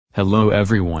Hello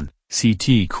everyone,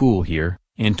 CT Cool here,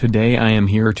 and today I am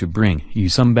here to bring you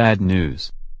some bad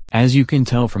news. As you can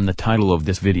tell from the title of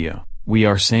this video, we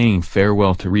are saying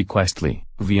farewell to Requestly.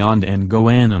 Vyond and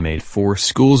GoAnimate 4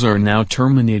 schools are now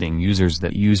terminating users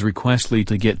that use Requestly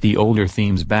to get the older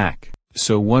themes back.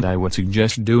 So what I would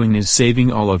suggest doing is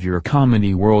saving all of your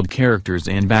Comedy World characters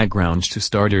and backgrounds to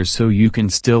starters so you can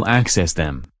still access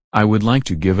them. I would like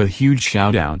to give a huge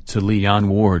shout out to Leon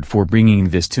Ward for bringing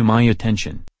this to my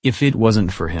attention. If it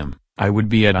wasn't for him, I would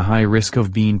be at a high risk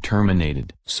of being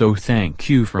terminated. So thank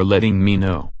you for letting me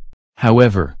know.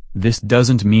 However, this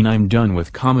doesn't mean I'm done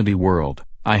with Comedy World.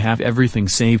 I have everything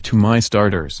saved to my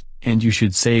starters, and you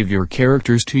should save your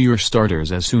characters to your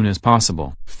starters as soon as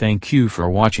possible. Thank you for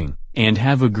watching, and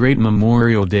have a great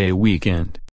Memorial Day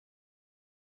weekend.